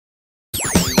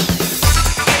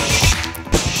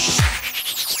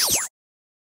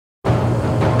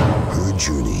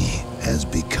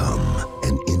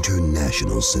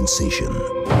international sensation.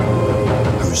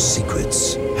 Her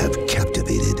secrets have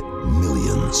captivated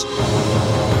millions.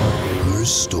 Her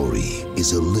story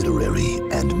is a literary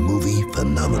and movie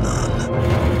phenomenon.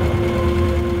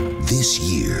 This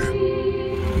year,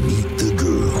 meet the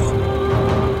girl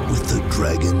with the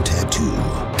dragon tattoo.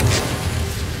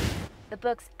 The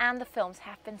books and the films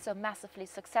have been so massively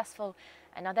successful,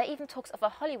 and now there are even talks of a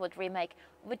Hollywood remake.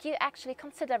 Would you actually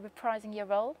consider reprising your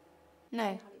role?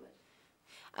 No.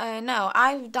 No,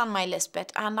 I've done my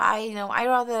Lisbeth, and I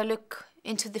rather look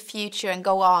into the future and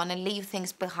go on and leave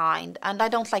things behind, and I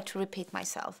don't like to repeat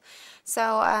myself.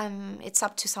 So it's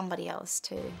up to somebody else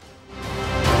to...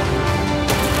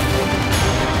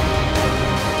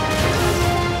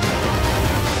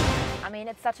 I mean,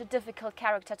 it's such a difficult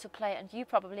character to play, and you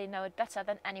probably know it better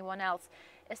than anyone else.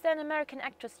 Is there an American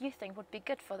actress you think would be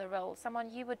good for the role?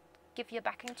 Someone you would give your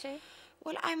backing to?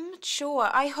 Well, I'm not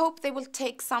sure. I hope they will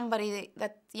take somebody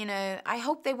that, I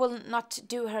hope they will not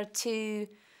do her too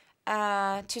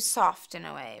soft in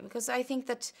a way, because I think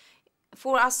that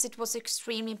for us it was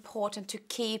extremely important to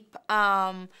keep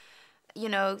to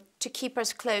keep her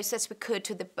as close as we could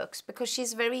to the books, because she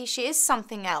is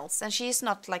something else, and she is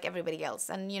not like everybody else,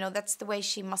 and that's the way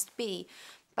she must be.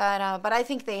 But I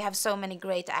think they have so many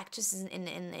great actresses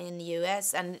in the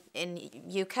US and in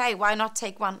UK. Why not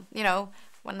take one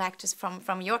actress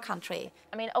from your country?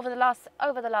 I mean, over the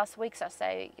last weeks or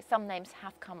so, some names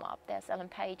have come up. There's Ellen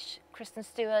Page, Kristen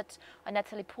Stewart, or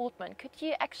Natalie Portman. Could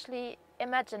you actually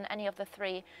imagine any of the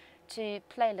three to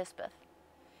play Lisbeth?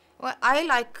 Well, I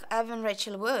like Evan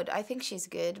Rachel Wood. I think she's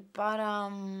good, but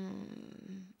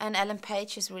and Ellen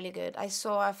Page is really good. I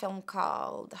saw a film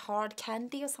called Hard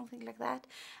Candy or something like that,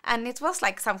 and it was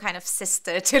like some kind of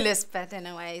sister to Lisbeth in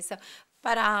a way. So,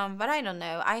 but I don't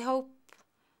know. I hope.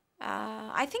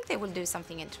 I think they will do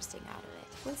something interesting out of it.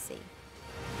 We'll see.